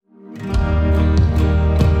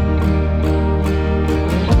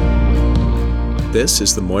This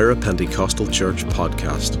is the Moira Pentecostal Church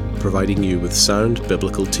podcast, providing you with sound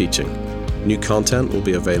biblical teaching. New content will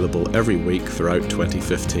be available every week throughout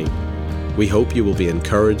 2015. We hope you will be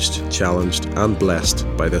encouraged, challenged, and blessed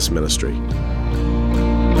by this ministry.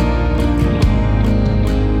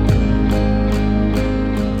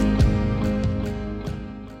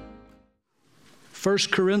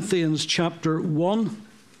 First Corinthians chapter 1.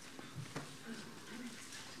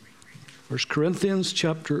 1 Corinthians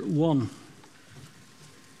chapter 1.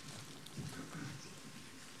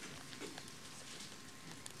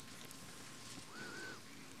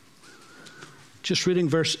 Just reading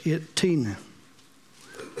verse 18.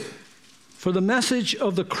 For the message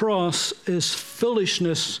of the cross is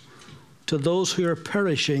foolishness to those who are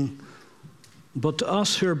perishing, but to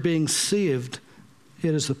us who are being saved,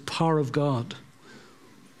 it is the power of God.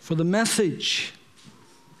 For the message,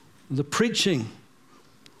 the preaching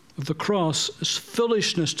of the cross is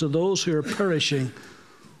foolishness to those who are perishing,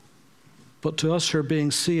 but to us who are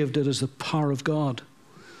being saved, it is the power of God.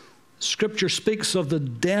 Scripture speaks of the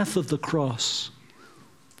death of the cross,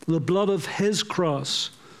 the blood of his cross,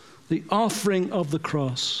 the offering of the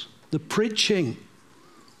cross, the preaching,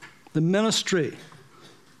 the ministry,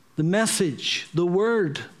 the message, the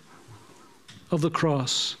word of the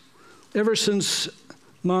cross. Ever since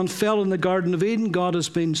man fell in the Garden of Eden, God has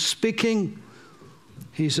been speaking.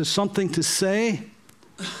 He has something to say.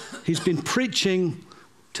 He's been preaching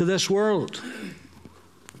to this world.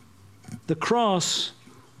 The cross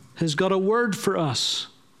has got a word for us.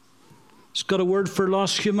 It's got a word for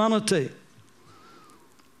lost humanity.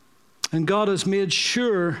 And God has made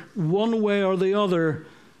sure, one way or the other,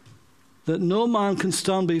 that no man can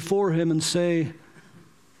stand before him and say,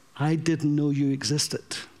 I didn't know you existed.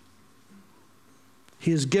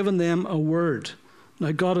 He has given them a word.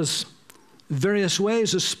 Now, God has various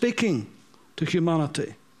ways of speaking to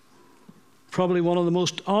humanity. Probably one of the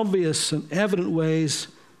most obvious and evident ways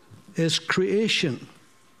is creation.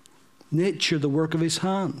 Nature, the work of his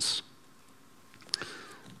hands.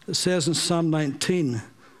 It says in Psalm 19,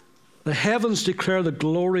 the heavens declare the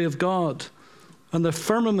glory of God, and the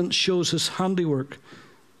firmament shows his handiwork.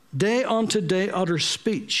 Day unto day utters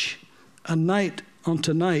speech, and night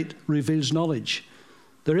unto night reveals knowledge.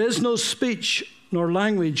 There is no speech nor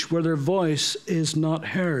language where their voice is not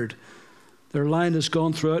heard. Their line has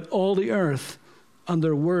gone throughout all the earth, and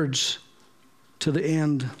their words to the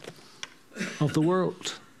end of the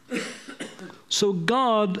world. So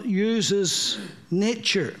God uses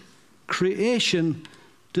nature, creation,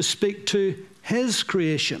 to speak to his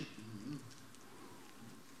creation.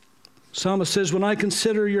 Psalmist says, when I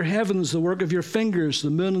consider your heavens, the work of your fingers, the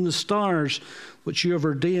moon and the stars, which you have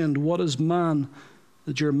ordained, what is man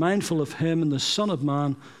that you're mindful of him, and the Son of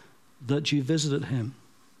Man that you visited him?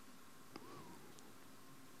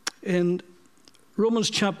 In Romans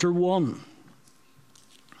chapter 1,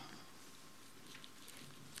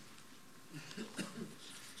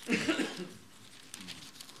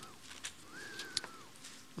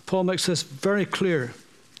 Paul makes this very clear.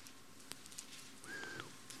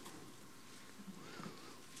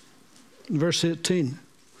 In verse 18,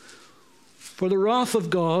 for the wrath of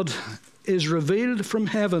God is revealed from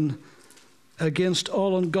heaven against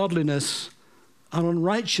all ungodliness and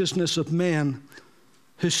unrighteousness of men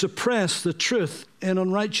who suppress the truth in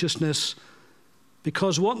unrighteousness,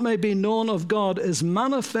 because what may be known of God is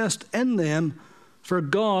manifest in them, for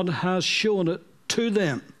God has shown it to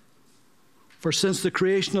them. For since the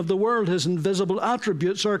creation of the world, his invisible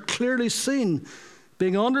attributes are clearly seen,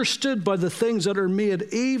 being understood by the things that are made,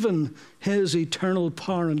 even his eternal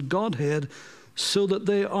power and Godhead, so that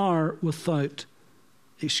they are without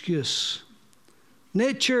excuse.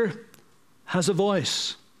 Nature has a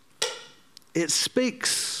voice. It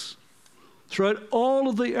speaks. Throughout all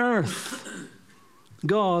of the earth,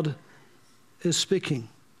 God is speaking.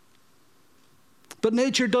 But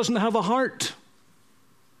nature doesn't have a heart.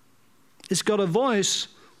 It's got a voice,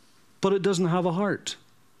 but it doesn't have a heart.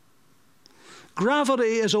 Gravity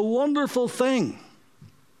is a wonderful thing.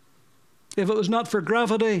 If it was not for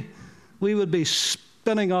gravity, we would be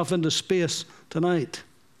spinning off into space tonight.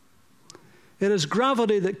 It is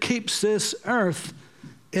gravity that keeps this earth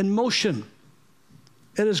in motion.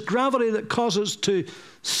 It is gravity that causes to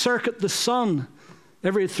circuit the sun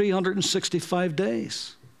every 365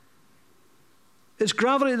 days. It's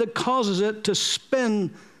gravity that causes it to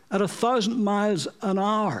spin at 1,000 miles an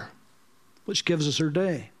hour, which gives us our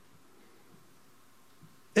day.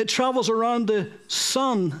 It travels around the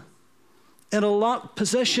sun in a locked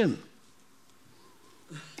position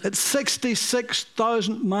at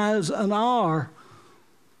 66,000 miles an hour.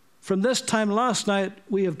 From this time last night,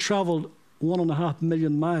 we have traveled 1.5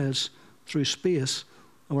 million miles through space,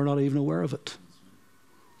 and we're not even aware of it.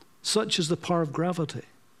 Such is the power of gravity.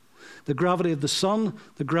 The gravity of the sun,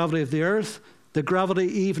 the gravity of the earth, the gravity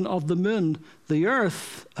even of the moon. The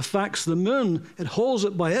earth affects the moon. It holds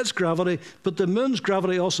it by its gravity, but the moon's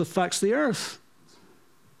gravity also affects the earth.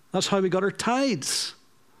 That's how we got our tides.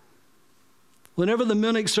 Whenever the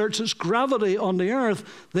moon exerts its gravity on the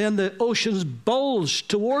earth, then the oceans bulge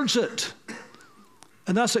towards it.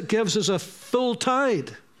 And that's what gives us a full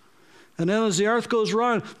tide. And then as the earth goes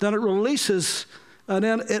round, then it releases, and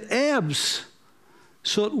then it ebbs.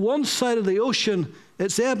 So at one side of the ocean,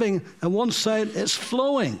 it's ebbing, and one side, it's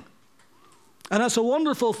flowing. And that's a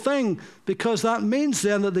wonderful thing, because that means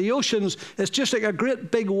then that the oceans, it's just like a great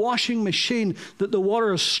big washing machine that the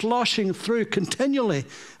water is sloshing through continually.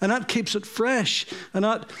 And that keeps it fresh. And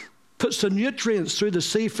that puts the nutrients through the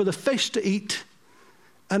sea for the fish to eat.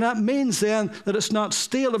 And that means then that it's not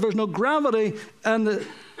still. If there's no gravity and the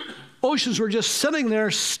oceans were just sitting there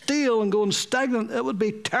still and going stagnant, it would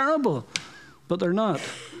be terrible. But they're not,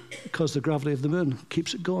 because the gravity of the moon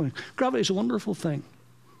keeps it going. Gravity is a wonderful thing.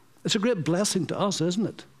 It's a great blessing to us, isn't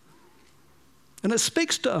it? And it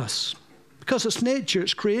speaks to us because it's nature,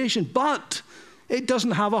 it's creation, but it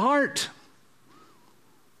doesn't have a heart.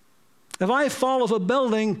 If I fall off a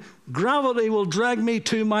building, gravity will drag me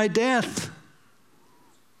to my death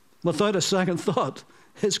without a second thought.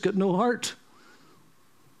 It's got no heart.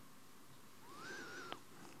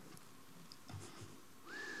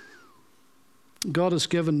 God has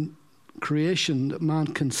given creation that man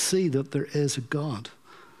can see that there is a God,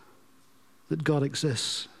 that God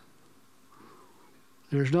exists.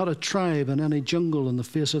 There's not a tribe in any jungle on the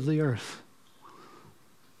face of the earth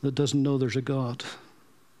that doesn't know there's a God.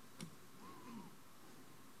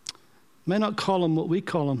 May not call him what we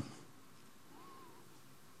call him,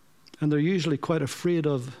 and they're usually quite afraid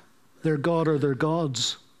of their God or their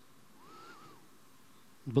gods,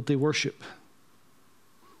 but they worship.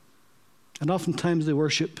 And oftentimes they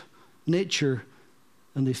worship nature,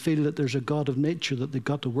 and they feel that there's a God of nature that they've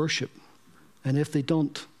got to worship. And if they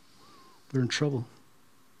don't, they're in trouble.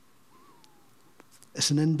 It's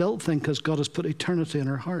an inbuilt thing because God has put eternity in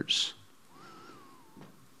our hearts.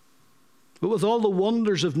 But with all the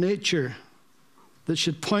wonders of nature that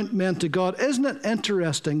should point men to God, isn't it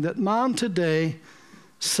interesting that man today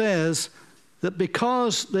says that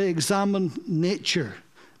because they examine nature,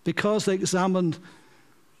 because they examine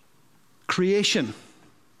creation,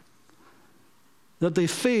 that they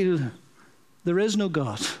feel there is no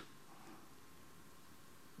God?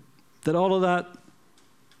 That all of that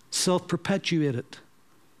self-perpetuated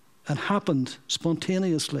and happened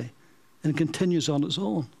spontaneously and continues on its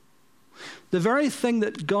own. The very thing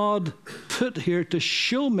that God put here to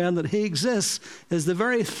show men that he exists is the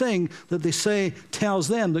very thing that they say tells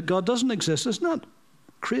them that God doesn't exist. It's not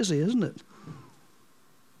crazy, isn't it?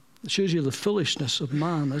 It shows you the foolishness of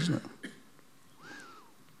man, isn't it?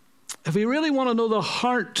 If we really want to know the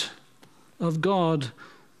heart of God,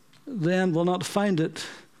 then we'll not find it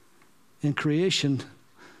in creation,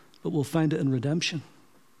 but we'll find it in redemption.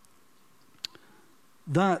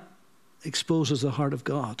 That exposes the heart of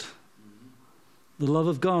God. The love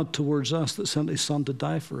of God towards us that sent his Son to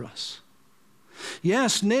die for us.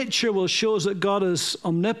 Yes, nature will show us that God is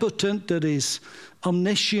omnipotent, that he's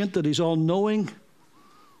omniscient, that he's all-knowing,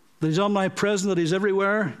 that he's omnipresent, that he's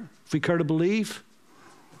everywhere, if we care to believe.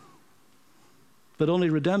 But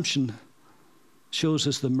only redemption shows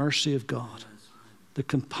us the mercy of God, the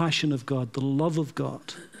compassion of God, the love of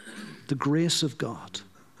God, the grace of God,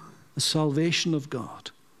 the salvation of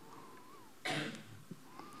God.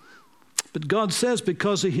 But God says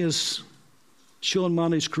because he has shown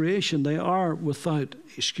man his creation, they are without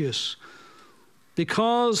excuse.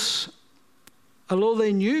 Because although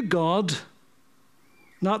they knew God,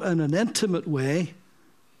 not in an intimate way,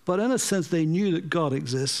 but in a sense they knew that God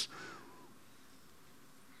exists.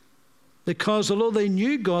 Because although they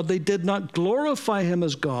knew God, they did not glorify him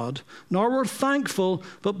as God, nor were thankful,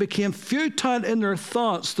 but became futile in their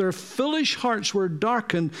thoughts. Their foolish hearts were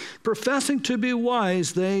darkened. Professing to be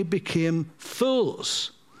wise, they became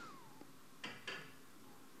fools.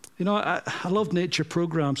 You know, I love nature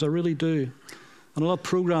programs, I really do. And I love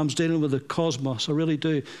programs dealing with the cosmos, I really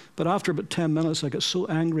do. But after about 10 minutes, I get so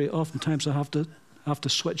angry, oftentimes I have to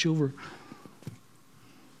switch over.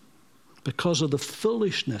 Because of the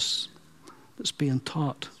foolishness that's being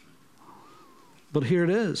taught. But here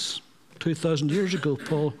it is. 2,000 years ago,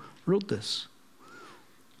 Paul wrote this.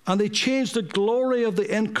 And they changed the glory of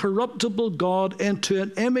the incorruptible God into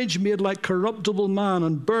an image made like corruptible man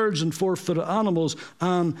and birds and four-footed animals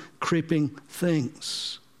and creeping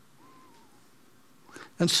things.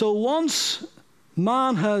 And so once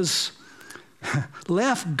man has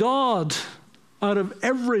left God out of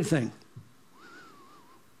everything.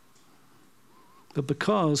 But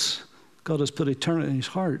because God has put eternity in his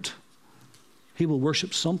heart, he will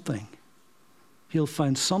worship something. He'll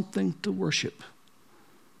find something to worship.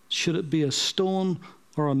 Should it be a stone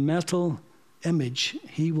or a metal image,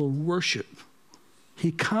 he will worship.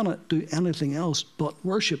 He cannot do anything else but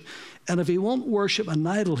worship. And if he won't worship an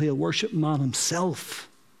idol, he'll worship man himself.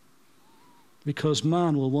 Because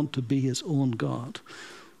man will want to be his own God.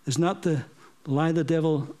 Isn't that the lie the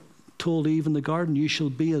devil told Eve in the garden? You shall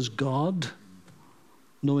be as God,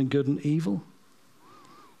 knowing good and evil.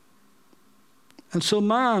 And so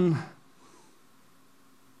man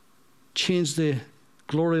changed the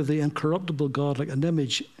glory of the incorruptible God like an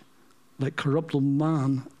image, like corruptible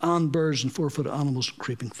man and birds and four-footed animals and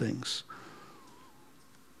creeping things.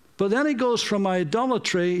 But then he goes from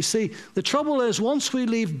idolatry. You see, the trouble is once we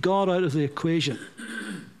leave God out of the equation,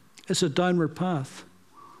 it's a downward path.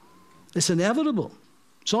 It's inevitable.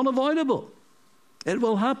 It's unavoidable. It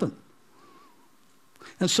will happen.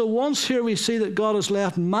 And so once here we see that God has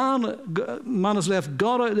left man has left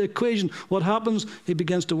God out of the equation, what happens? He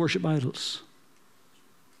begins to worship idols.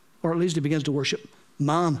 Or at least he begins to worship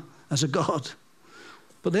man as a god.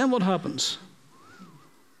 But then what happens?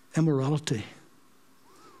 Immorality.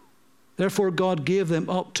 Therefore God gave them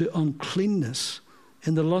up to uncleanness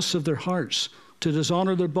in the lusts of their hearts, to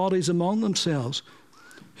dishonor their bodies among themselves,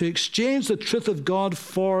 who exchanged the truth of God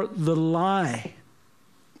for the lie.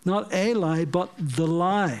 Not a lie, but the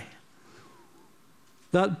lie.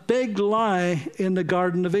 That big lie in the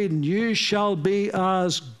Garden of Eden. You shall be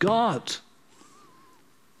as God.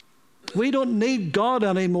 We don't need God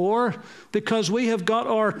anymore because we have got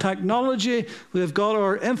our technology, we have got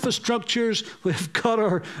our infrastructures, we've got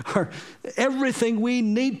our everything we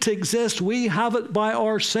need to exist. We have it by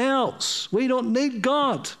ourselves. We don't need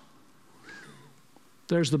God.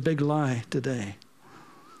 There's the big lie today.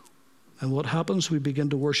 And what happens? We begin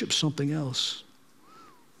to worship something else.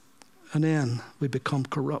 And then we become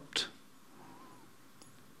corrupt.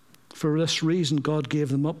 For this reason, God gave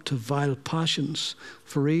them up to vile passions.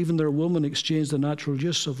 For even their women exchanged the natural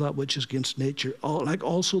use of that which is against nature. Like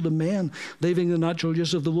also the men, leaving the natural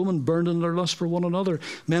use of the woman, burned in their lust for one another.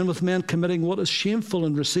 Men with men committing what is shameful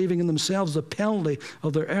and receiving in themselves the penalty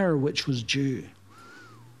of their error which was due.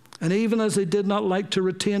 And even as they did not like to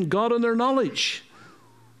retain God in their knowledge,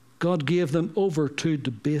 God gave them over to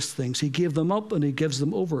debased things. He gave them up and he gives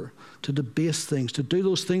them over to debased things, to do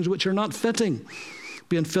those things which are not fitting,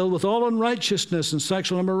 being filled with all unrighteousness and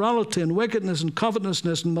sexual immorality and wickedness and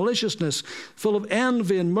covetousness and maliciousness, full of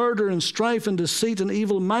envy and murder and strife and deceit and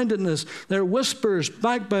evil-mindedness. They're whisperers,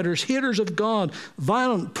 backbiters, haters of God,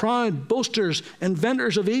 violent, proud, boasters,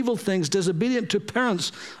 inventors of evil things, disobedient to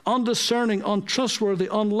parents, undiscerning, untrustworthy,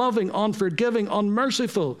 unloving, unforgiving,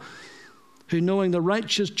 unmerciful, who knowing the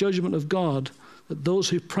righteous judgment of God, that those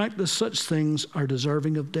who practice such things are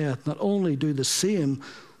deserving of death, not only do the same,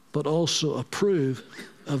 but also approve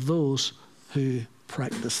of those who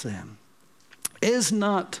practice them. Is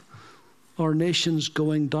not our nations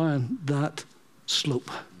going down that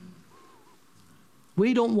slope?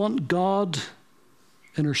 We don't want God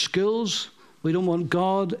in our schools. We don't want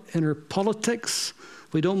God in our politics.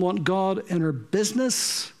 We don't want God in our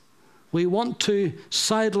business. We want to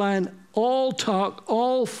sideline all talk,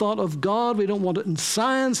 all thought of God. We don't want it in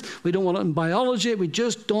science. We don't want it in biology. We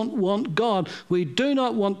just don't want God. We do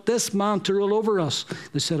not want this man to rule over us.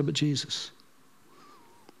 They said about Jesus.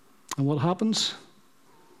 And what happens?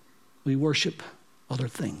 We worship other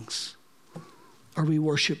things. Or we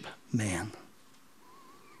worship man.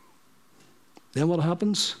 Then what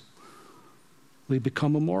happens? We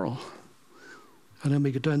become immoral. And then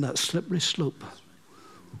we go down that slippery slope.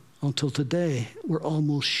 Until today, we're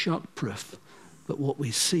almost shock-proof at what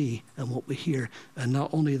we see and what we hear. And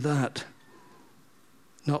not only that,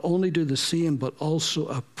 not only do the same, but also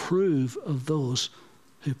approve of those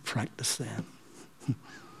who practice them.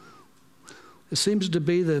 It seems to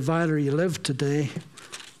be the viler you live today,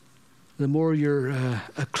 the more you're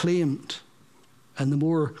acclaimed and the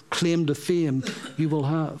more claim to fame you will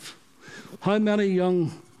have. How many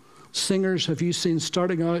young singers have you seen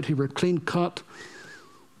starting out who were clean cut,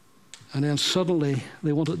 and then suddenly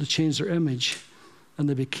they wanted to change their image and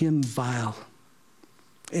they became vile,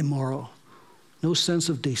 immoral, no sense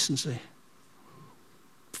of decency.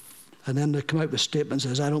 And then they come out with statements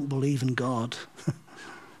as, I don't believe in God.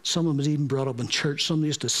 Someone was even brought up in church. Someone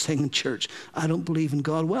used to sing in church, I don't believe in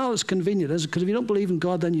God. Well, it's convenient, isn't it? Because if you don't believe in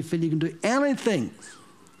God, then you feel you can do anything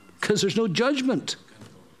because there's no judgment.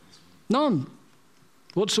 None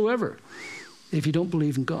whatsoever if you don't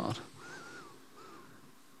believe in God.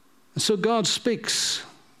 And So God speaks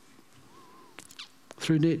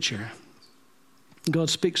through nature. God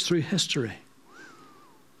speaks through history.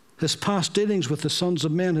 His past dealings with the sons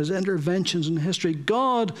of men, his interventions in history.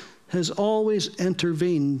 God has always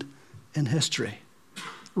intervened in history.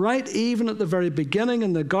 Right even at the very beginning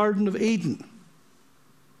in the Garden of Eden,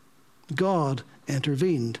 God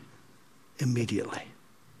intervened immediately.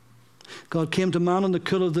 God came to man in the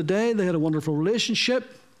cool of the day. They had a wonderful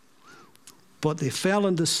relationship, but they fell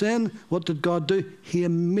into sin. What did God do? He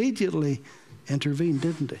immediately intervened,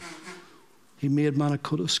 didn't he? He made man a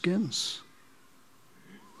coat of skins.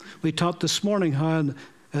 We taught this morning how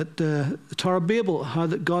at the Tower of Babel, how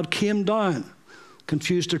that God came down,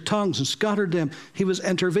 confused their tongues and scattered them. He was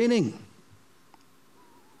intervening.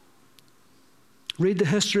 Read the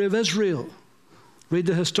history of Israel. Read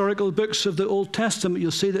the historical books of the Old Testament.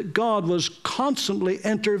 You'll see that God was constantly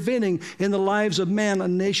intervening in the lives of men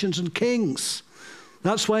and nations and kings.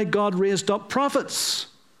 That's why God raised up prophets.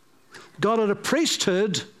 God had a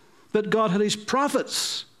priesthood, but God had his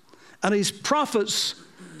prophets. And his prophets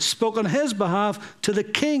spoke on his behalf to the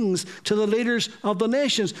kings, to the leaders of the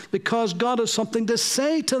nations, because God has something to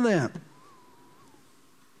say to them.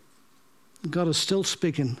 God is still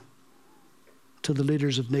speaking to the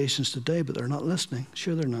leaders of nations today, but they're not listening.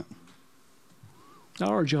 Sure they're not.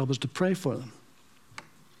 Our job is to pray for them.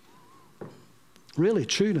 Really,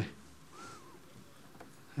 truly.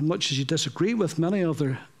 And much as you disagree with many of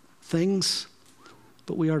their things,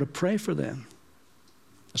 but we are to pray for them.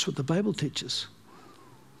 That's what the Bible teaches.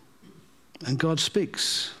 And God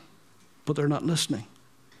speaks, but they're not listening.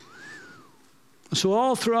 So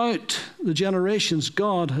all throughout the generations,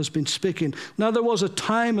 God has been speaking. Now there was a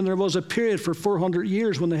time and there was a period for 400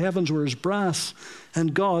 years when the heavens were as brass,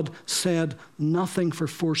 and God said nothing for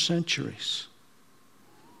 4 centuries.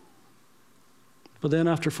 But then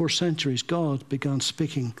after 4 centuries, God began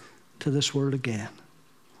speaking to this world again.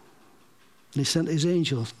 And he sent his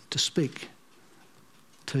angel to speak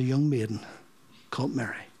to a young maiden called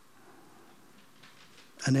Mary.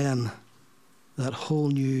 And then that whole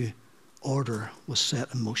new order was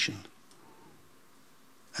set in motion.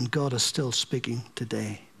 And God is still speaking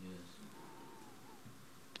today. Yes.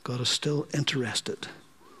 God is still interested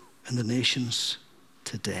in the nations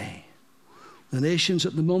today. The nations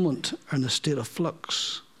at the moment are in a state of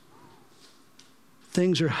flux.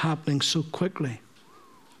 Things are happening so quickly,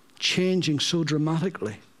 changing so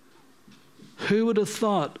dramatically. Who would have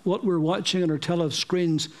thought what we're watching on our tele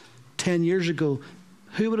screens 10 years ago,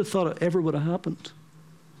 who would have thought it ever would have happened?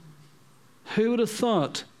 Who would have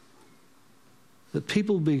thought that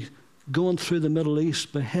people would be going through the Middle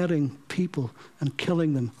East, beheading people and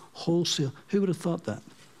killing them wholesale? Who would have thought that?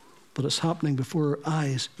 But it's happening before our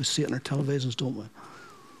eyes. We see it on our televisions, don't we?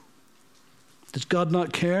 Does God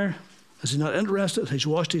not care? Is he not interested? He's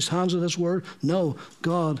washed his hands of this word? No,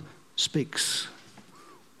 God speaks.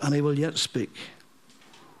 And he will yet speak.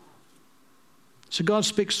 So God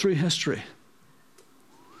speaks through history.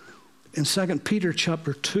 In 2 Peter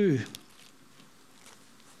chapter 2,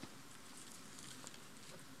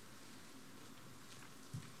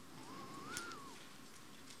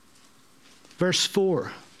 verse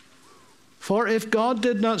 4, for if God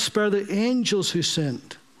did not spare the angels who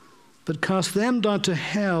sinned, but cast them down to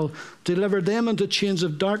hell, delivered them into chains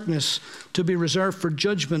of darkness to be reserved for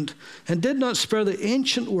judgment, and did not spare the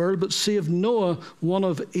ancient world, but saved Noah, one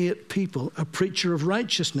of 8 people, a preacher of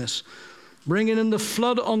righteousness, bringing in the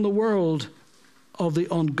flood on the world of the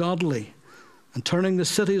ungodly, and turning the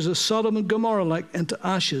cities of Sodom and Gomorrah like into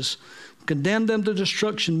ashes, condemned them to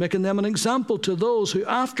destruction, making them an example to those who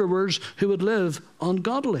afterwards who would live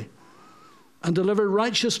ungodly, and delivered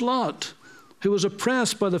righteous Lot, who was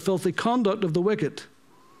oppressed by the filthy conduct of the wicked,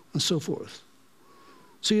 and so forth.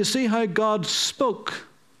 So you see how God spoke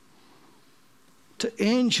to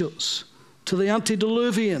angels, to the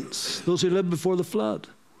antediluvians, those who lived before the flood,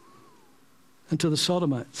 and to the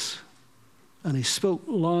Sodomites. And he spoke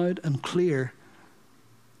loud and clear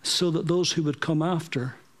so that those who would come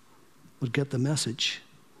after would get the message.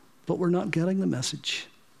 But we're not getting the message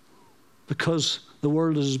because the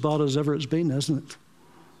world is as bad as ever it's been, isn't it?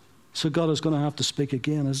 So God is going to have to speak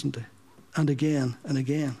again, isn't he? And again and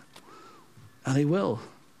again. And he will.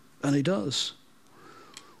 And he does.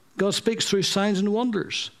 God speaks through signs and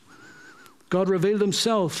wonders. God revealed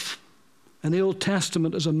himself in the Old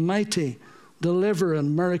Testament as a mighty deliverer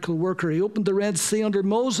and miracle worker. He opened the Red Sea under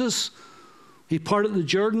Moses. He parted the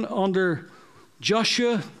Jordan under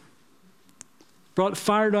Joshua. Brought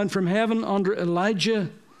fire down from heaven under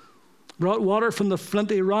Elijah. Brought water from the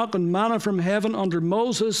flinty rock and manna from heaven under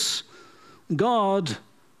Moses. God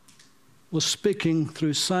was speaking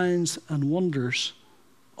through signs and wonders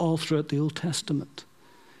all throughout the Old Testament.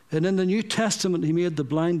 And in the New Testament, he made the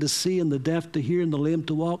blind to see and the deaf to hear and the lame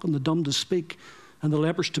to walk and the dumb to speak and the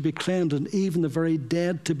lepers to be cleansed and even the very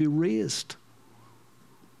dead to be raised.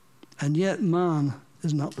 And yet man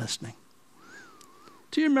is not listening.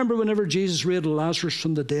 Do you remember whenever Jesus raised Lazarus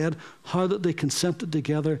from the dead, how that they consented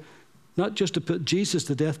together, not just to put Jesus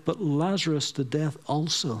to death, but Lazarus to death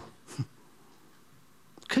also?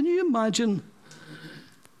 Can you imagine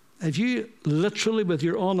if you literally with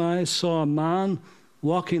your own eyes saw a man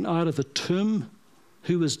walking out of a tomb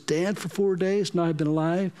who was dead for 4 days, now had been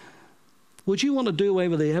alive? Would you want to do away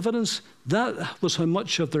with the evidence? That was how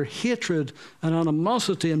much of their hatred and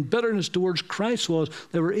animosity and bitterness towards Christ was.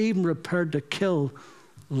 They were even prepared to kill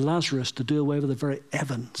Lazarus to do away with the very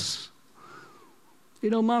evidence. You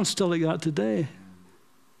know, man's still like that today.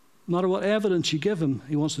 No matter what evidence you give him,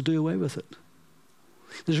 he wants to do away with it.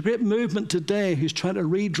 There's a great movement today who's trying to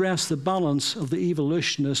redress the balance of the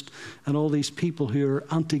evolutionist and all these people who are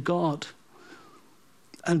anti-God.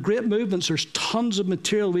 And great movements, there's tons of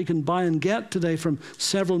material we can buy and get today from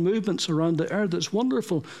several movements around the earth. It's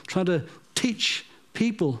wonderful, trying to teach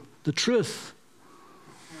people the truth.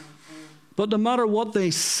 But no matter what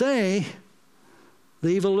they say, the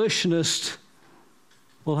evolutionist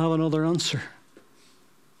will have another answer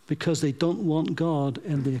because they don't want God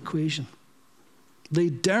in the equation. They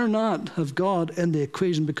dare not have God in the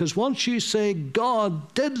equation, because once you say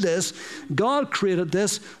God did this, God created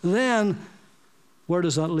this, then where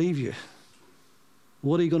does that leave you?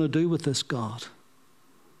 What are you going to do with this God?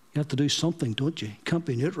 You have to do something, don't you? You can't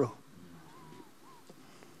be neutral.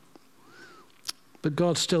 But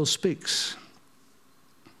God still speaks.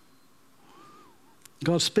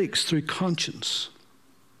 God speaks through conscience.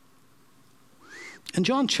 In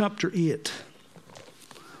John chapter 8,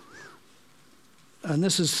 and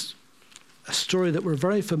this is a story that we're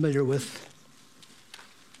very familiar with,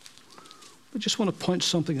 I just want to point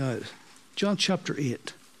something out. John chapter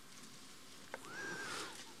 8.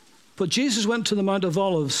 But Jesus went to the Mount of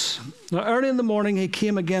Olives. Now early in the morning he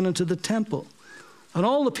came again into the temple, and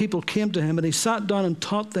all the people came to him, and he sat down and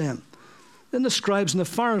taught them. Then the scribes and the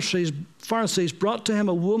Pharisees brought to him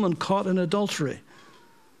a woman caught in adultery.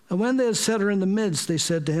 And when they had set her in the midst, they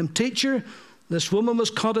said to him, "Teacher, this woman was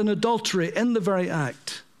caught in adultery in the very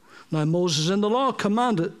act. Now Moses in the law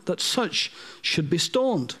commanded that such should be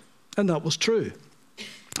stoned." And that was true.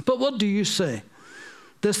 "But what do you say?"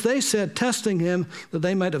 This they said, testing him, that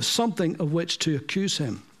they might have something of which to accuse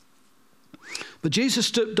him. But Jesus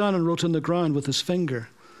stooped down and wrote on the ground with his finger,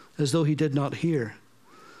 as though he did not hear.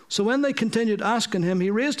 So when they continued asking him, he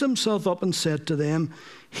raised himself up and said to them,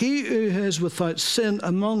 "He who is without sin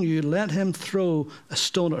among you, let him throw a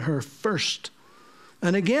stone at her first."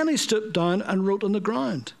 And again he stooped down and wrote on the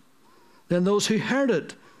ground. Then those who heard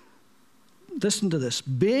it, listen to this,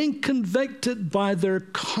 being convicted by their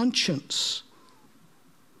conscience,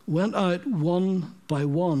 went out one by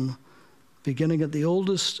one, beginning at the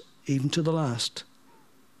oldest, even to the last.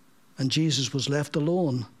 And Jesus was left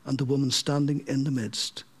alone, and the woman standing in the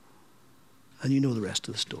midst. And you know the rest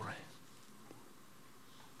of the story.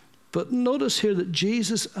 But notice here that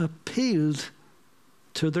Jesus appealed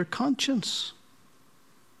to their conscience.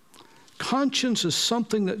 Conscience is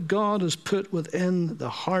something that God has put within the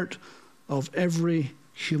heart of every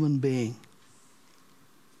human being.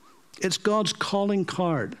 It's God's calling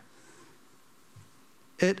card.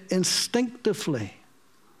 It instinctively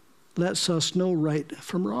lets us know right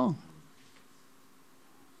from wrong.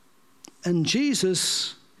 And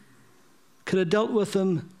Jesus could have dealt with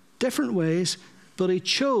them different ways, but he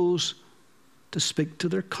chose to speak to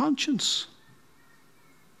their conscience.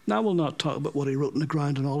 Now, we'll not talk about what he wrote in the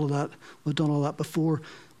ground and all of that. We've done all that before.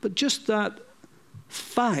 But just that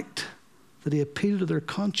fact that he appealed to their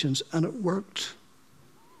conscience, and it worked.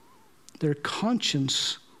 Their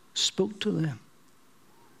conscience spoke to them.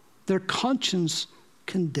 Their conscience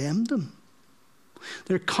condemned them.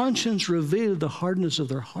 Their conscience revealed the hardness of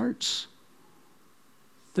their hearts.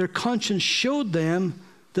 Their conscience showed them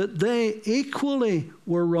that they equally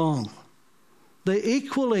were wrong. They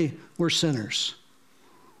equally were sinners.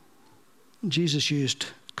 Jesus used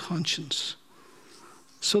conscience.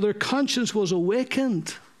 So their conscience was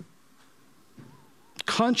awakened.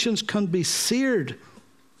 Conscience can be seared,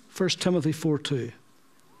 1 Timothy 4:2.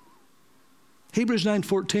 Hebrews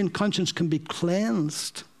 9:14, conscience can be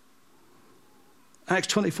cleansed. Acts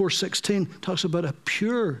 24:16 talks about a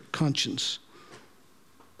pure conscience.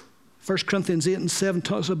 1 Corinthians 8:7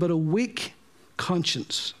 talks about a weak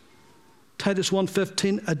conscience. Titus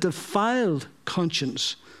 1:15, a defiled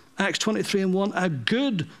conscience. Acts 23:1, a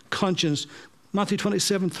good conscience. Matthew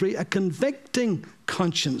 27:3, a convicting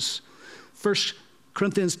conscience. 1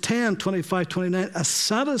 Corinthians 10, 25, 29, a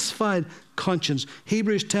satisfied conscience.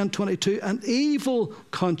 Hebrews 10, 22, an evil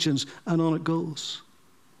conscience, and on it goes.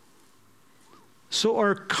 So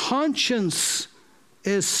our conscience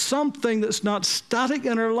is something that's not static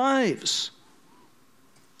in our lives.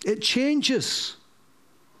 It changes.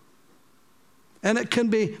 And it can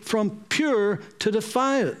be from pure to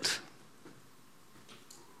defiled.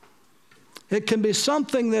 It can be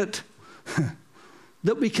something that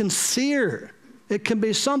we can sear. It can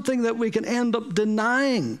be something that we can end up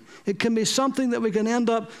denying. It can be something that we can end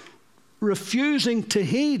up refusing to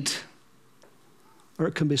heed. Or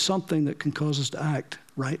it can be something that can cause us to act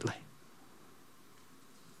rightly.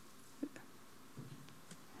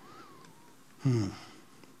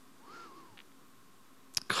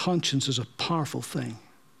 Conscience is a powerful thing.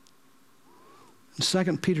 In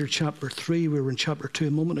 2 Peter chapter 3, we were in chapter 2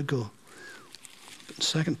 a moment ago. In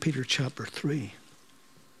 2 Peter chapter 3.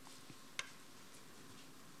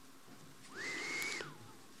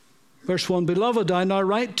 Verse 1, Beloved, I now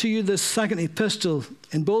write to you this second epistle,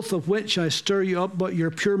 in both of which I stir you up but your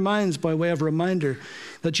pure minds by way of reminder,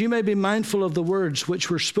 that you may be mindful of the words which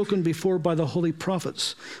were spoken before by the holy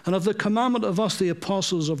prophets, and of the commandment of us the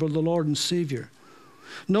apostles of our Lord and Savior.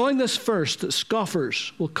 Knowing this first, that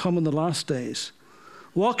scoffers will come in the last days,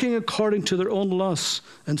 walking according to their own lusts,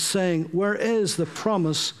 and saying, Where is the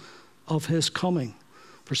promise of his coming?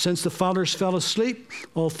 For since the fathers fell asleep,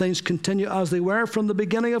 all things continue as they were from the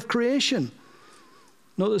beginning of creation.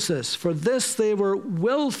 Notice this, for this they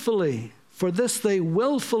willfully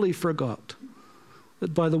forgot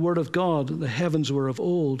that by the word of God the heavens were of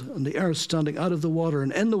old, and the earth standing out of the water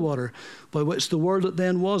and in the water, by which the world that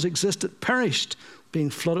then was existed perished, being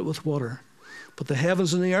flooded with water. But the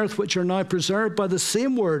heavens and the earth, which are now preserved by the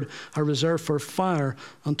same word, are reserved for fire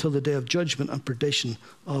until the day of judgment and perdition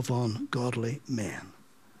of ungodly men.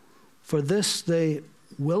 For this they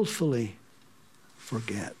willfully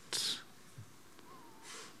forget.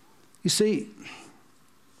 You see,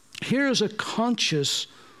 here is a conscious,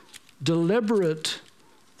 deliberate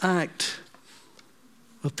act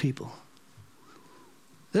of people.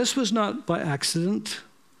 This was not by accident.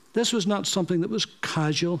 This was not something that was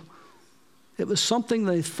casual. It was something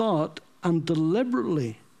they thought and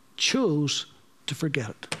deliberately chose to forget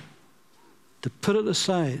it, to put it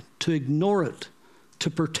aside, to ignore it, to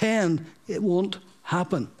pretend it won't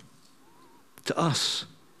happen. To us,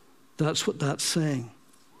 that's what that's saying.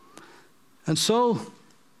 And so,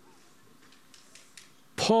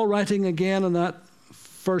 Paul writing again in that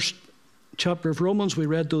first chapter of Romans, we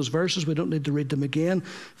read those verses, we don't need to read them again.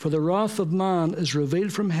 For the wrath of man is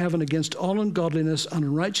revealed from heaven against all ungodliness and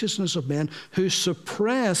unrighteousness of men who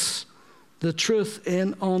suppress the truth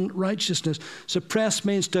in unrighteousness. Suppress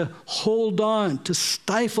means to hold down, to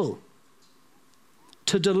stifle,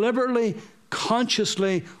 to deliberately,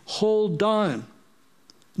 consciously hold down,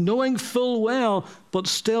 knowing full well, but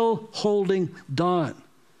still holding down.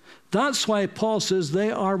 That's why Paul says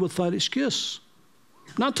they are without excuse.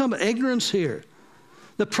 I'm not talking about ignorance here.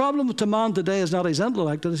 The problem with the man today is not his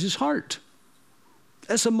intellect, it is his heart.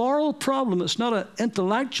 It's a moral problem. It's not an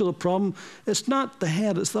intellectual problem. It's not the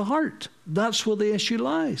head, it's the heart. That's where the issue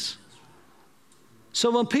lies. So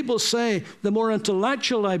when people say, the more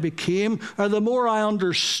intellectual I became, or the more I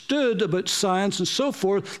understood about science and so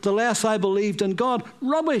forth, the less I believed in God,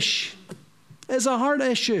 rubbish. It's a heart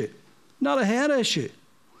issue, not a head issue.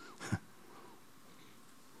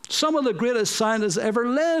 Some of the greatest scientists ever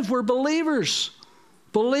lived were believers,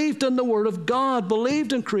 believed in the Word of God,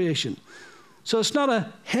 believed in creation. So it's not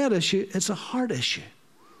a head issue, it's a heart issue.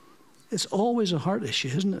 It's always a heart issue,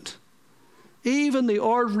 isn't it? Even the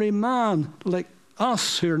ordinary man, like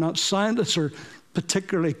us who are not scientists or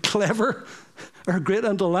particularly clever or great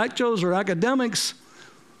intellectuals or academics,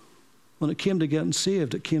 when it came to getting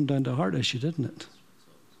saved, it came down to a heart issue, didn't it?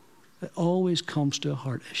 It always comes to a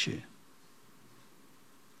heart issue.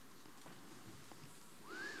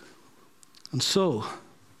 And so,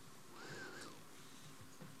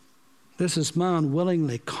 this is man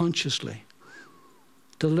willingly, consciously,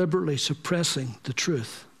 deliberately suppressing the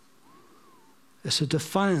truth. It's a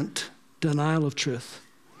defiant denial of truth.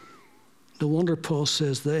 No wonder Paul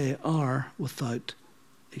says they are without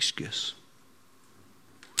excuse.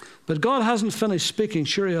 But God hasn't finished speaking.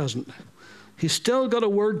 Sure he hasn't. He's still got a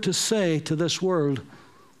word to say to this world.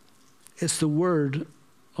 It's the word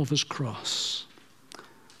of his cross.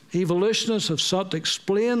 Evolutionists have sought to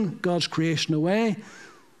explain God's creation away.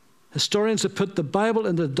 Historians have put the Bible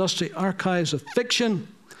in the dusty archives of fiction.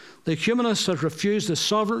 The humanist has refused the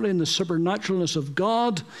sovereignty and the supernaturalness of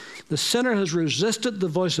God. The sinner has resisted the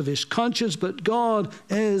voice of his conscience, but God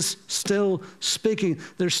is still speaking.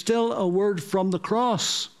 There's still a word from the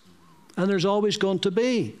cross, and there's always going to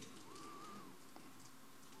be.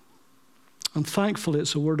 And thankfully,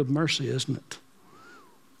 it's a word of mercy, isn't it?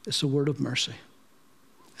 It's a word of mercy.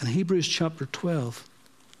 In Hebrews chapter 12,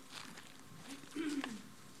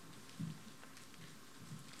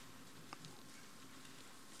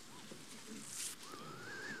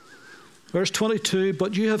 verse 22,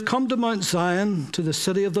 but you have come to Mount Zion, to the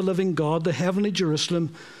city of the living God, the heavenly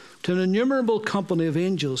Jerusalem, to an innumerable company of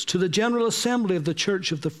angels, to the general assembly of the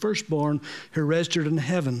church of the firstborn who registered in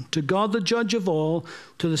heaven, to God the judge of all,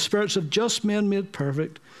 to the spirits of just men made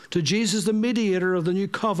perfect, to Jesus the mediator of the new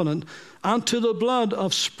covenant, and to the blood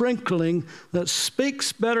of sprinkling that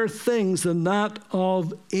speaks better things than that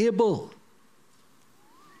of Abel.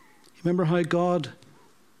 Remember how God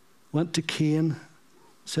went to Cain,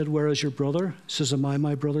 said, where is your brother? He says, am I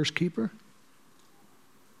my brother's keeper?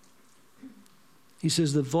 He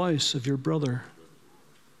says, the voice of your brother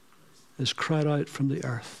is cried out from the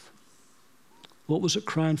earth. What was it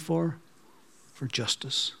crying for? For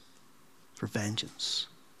justice, for vengeance,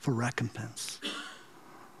 for recompense.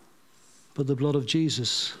 But the blood of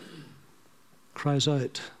Jesus cries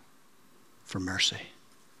out for mercy,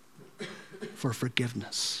 for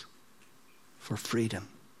forgiveness, for freedom.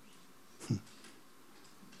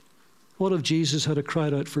 What if Jesus had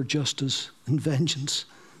cried out for justice and vengeance?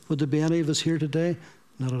 Would there be any of us here today?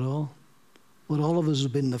 Not at all. Would all of us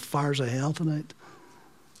have been in the fires of hell tonight?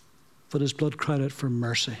 But his blood cried out for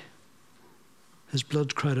mercy. His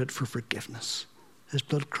blood cried out for forgiveness. His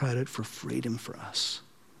blood cried out for freedom for us.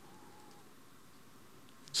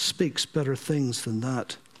 Speaks better things than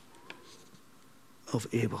that of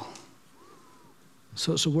Abel.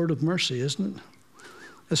 So it's a word of mercy, isn't it?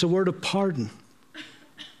 It's a word of pardon.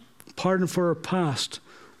 Pardon for our past.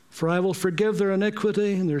 For I will forgive their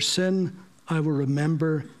iniquity and their sin I will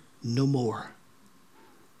remember no more.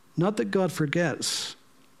 Not that God forgets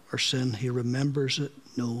our sin, he remembers it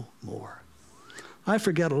no more. I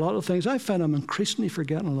forget a lot of things. I find I'm increasingly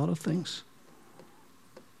forgetting a lot of things.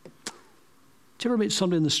 Do you ever meet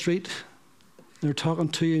somebody in the street, they're talking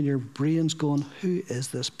to you and your brain's going, who is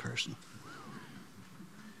this person?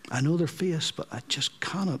 I know their face, but I just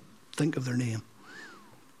cannot think of their name.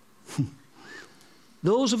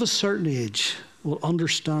 Those of a certain age will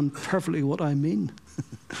understand perfectly what I mean.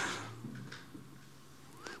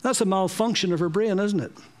 That's a malfunction of her brain, isn't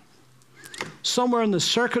it? Somewhere in the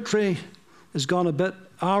circuitry has gone a bit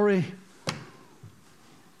awry.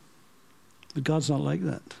 But God's not like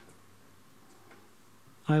that.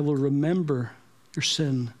 I will remember your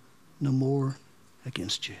sin no more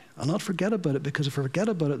against you. I'll not forget about it, because if I forget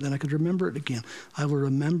about it, then I could remember it again. I will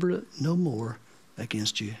remember it no more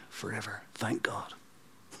against you forever. Thank God.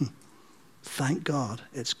 Thank God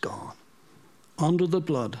it's gone. Under the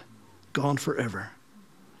blood, gone forever.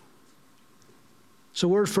 It's a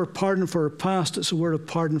word for pardon for our past. It's a word of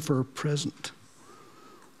pardon for our present.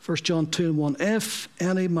 1 John 2:1, if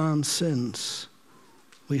any man sins,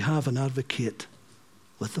 we have an advocate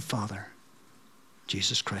with the Father,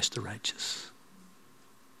 Jesus Christ the righteous.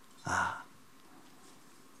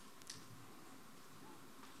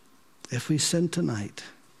 If we sin tonight,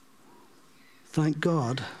 thank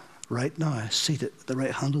God, right now, seated at the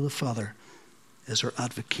right hand of the Father, is our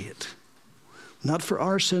advocate. Not for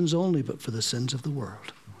our sins only, but for the sins of the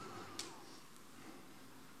world.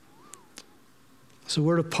 It's a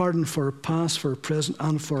word of pardon for our past, for our present,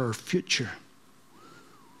 and for our future.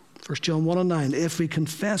 1 John 1:9, if we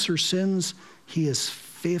confess our sins, he is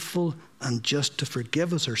faithful and just to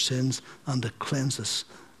forgive us our sins and to cleanse us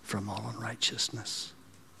from all unrighteousness.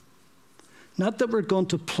 Not that we're going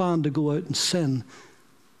to plan to go out and sin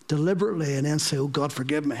deliberately and then say, oh God,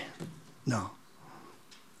 forgive me. No.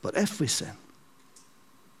 But if we sin,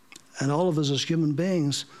 and all of us as human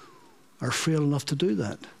beings are frail enough to do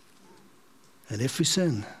that, and if we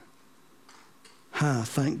sin,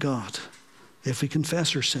 thank God, if we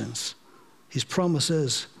confess our sins, his promise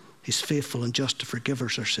is he's faithful and just to forgive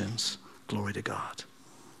us our sins. Glory to God.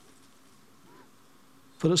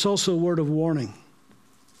 But it's also a word of warning.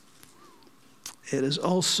 It is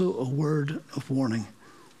also a word of warning.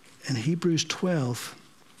 In Hebrews 12,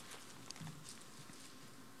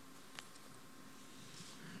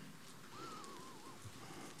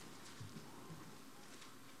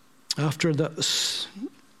 after that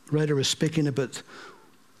writer was speaking about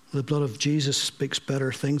the blood of Jesus speaks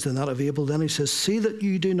better things than that of Abel, then he says, see that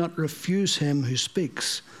you do not refuse him who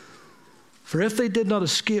speaks. For if they did not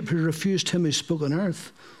escape who refused him who spoke on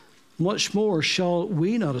earth, much more shall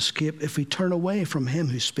we not escape if we turn away from him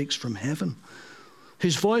who speaks from heaven,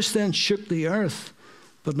 whose voice then shook the earth.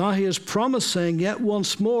 But now he has promised, saying, yet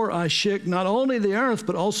once more I shake not only the earth,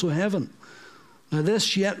 but also heaven. Now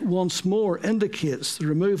this yet once more indicates the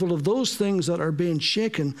removal of those things that are being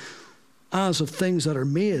shaken as of things that are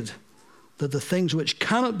made, that the things which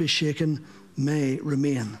cannot be shaken may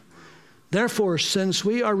remain. Therefore, since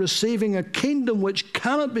we are receiving a kingdom which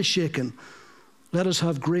cannot be shaken, let us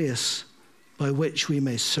have grace by which we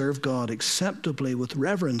may serve God acceptably with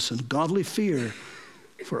reverence and godly fear,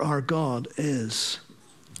 for our God is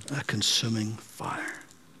a consuming fire.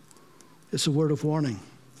 It's a word of warning.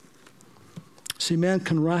 See, men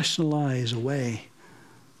can rationalize away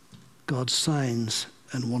God's signs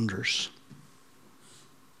and wonders.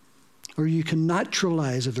 Or you can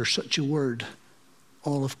naturalize, if there's such a word,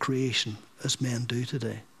 all of creation, as men do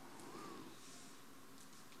today.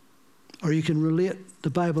 Or you can relate the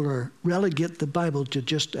Bible or relegate the Bible to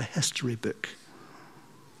just a history book.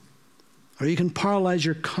 Or you can paralyze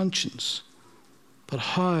your conscience. But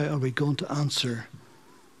how are we going to answer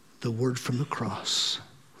the word from the cross?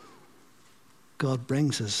 God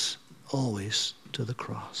brings us always to the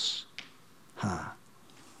cross.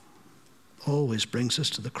 Always brings us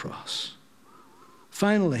to the cross.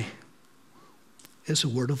 Finally, it's a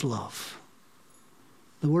word of love.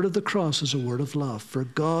 The word of the cross is a word of love. For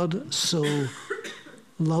God so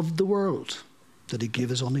loved the world that he gave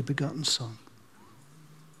his only begotten Son.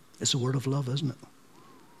 It's a word of love, isn't it?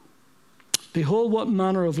 Behold, what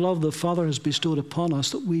manner of love the Father has bestowed upon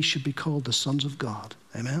us, that we should be called the sons of God.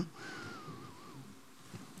 Amen?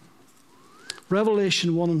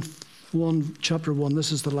 Revelation 1, chapter 1,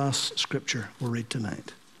 this is the last scripture we'll read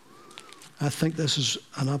tonight. I think this is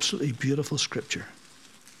an absolutely beautiful scripture.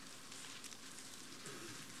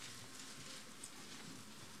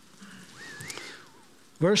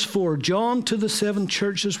 Verse 4, John to the 7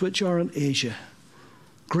 churches which are in Asia.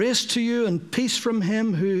 Grace to you and peace from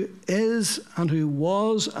him who is and who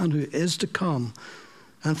was and who is to come,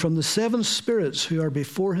 and from the 7 spirits who are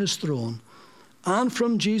before his throne, and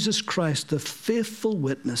from Jesus Christ, the faithful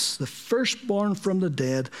witness, the firstborn from the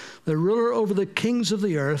dead, the ruler over the kings of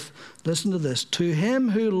the earth. Listen to this. To him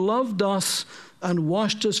who loved us and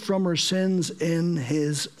washed us from our sins in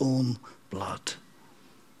his own blood.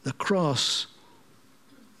 The cross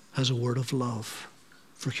has a word of love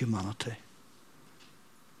for humanity.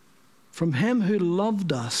 From him who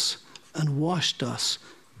loved us and washed us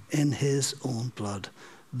in his own blood.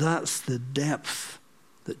 That's the depth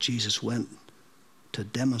that Jesus went to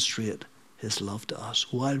demonstrate his love to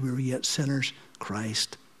us. While we were yet sinners,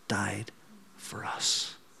 Christ died for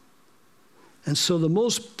us. And so the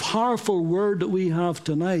most powerful word that we have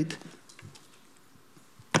tonight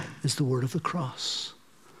is the word of the cross.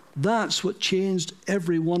 That's what changed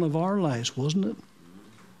every one of our lives, wasn't it?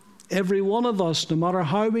 Every one of us, no matter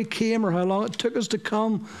how we came or how long it took us to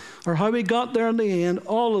come or how we got there in the end,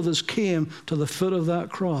 all of us came to the foot of that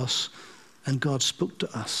cross, and God spoke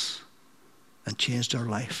to us and changed our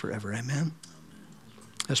life forever. Amen?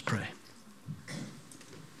 Let's pray.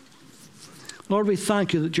 Lord, we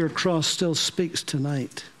thank you that your cross still speaks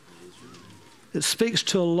tonight. It speaks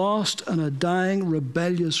to a lost and a dying,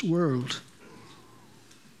 rebellious world.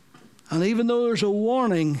 And even though there's a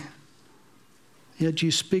warning, yet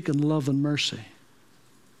you speak in love and mercy.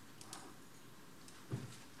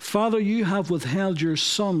 Father, you have withheld your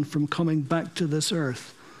Son from coming back to this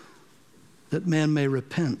earth that men may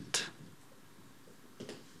repent,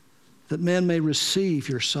 that men may receive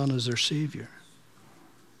your Son as their Savior.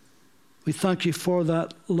 We thank you for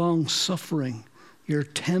that long suffering, your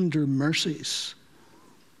tender mercies.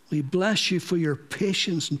 We bless you for your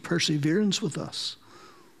patience and perseverance with us.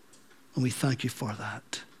 And we thank you for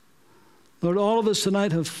that. Lord, all of us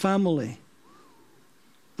tonight have family.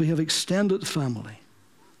 We have extended family.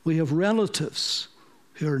 We have relatives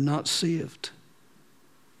who are not saved.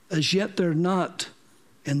 As yet they're not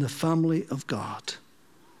in the family of God.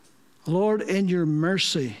 Lord, in your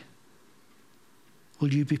mercy,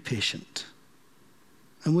 will you be patient?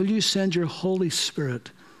 And will you send your Holy Spirit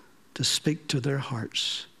to speak to their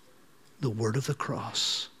hearts the word of the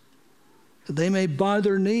cross, that they may bow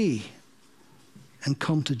their knee and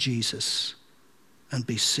come to Jesus and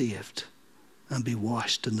be saved and be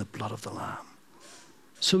washed in the blood of the Lamb.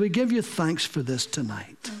 So we give you thanks for this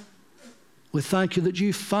tonight. We thank you that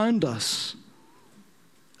you found us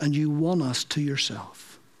and you won us to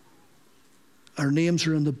yourself. Our names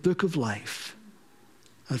are in the book of life,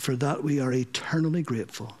 and for that we are eternally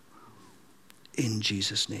grateful. In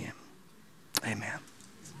Jesus' name, amen.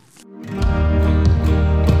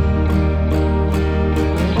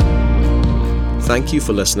 Thank you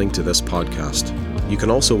for listening to this podcast. You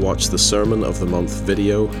can also watch the Sermon of the Month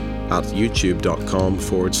video at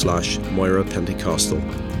youtube.com/Moira Pentecostal,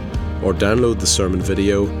 or download the sermon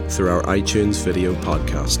video through our iTunes video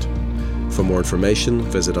podcast. For more information,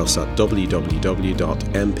 visit us at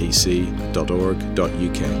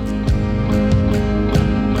www.mpc.org.uk.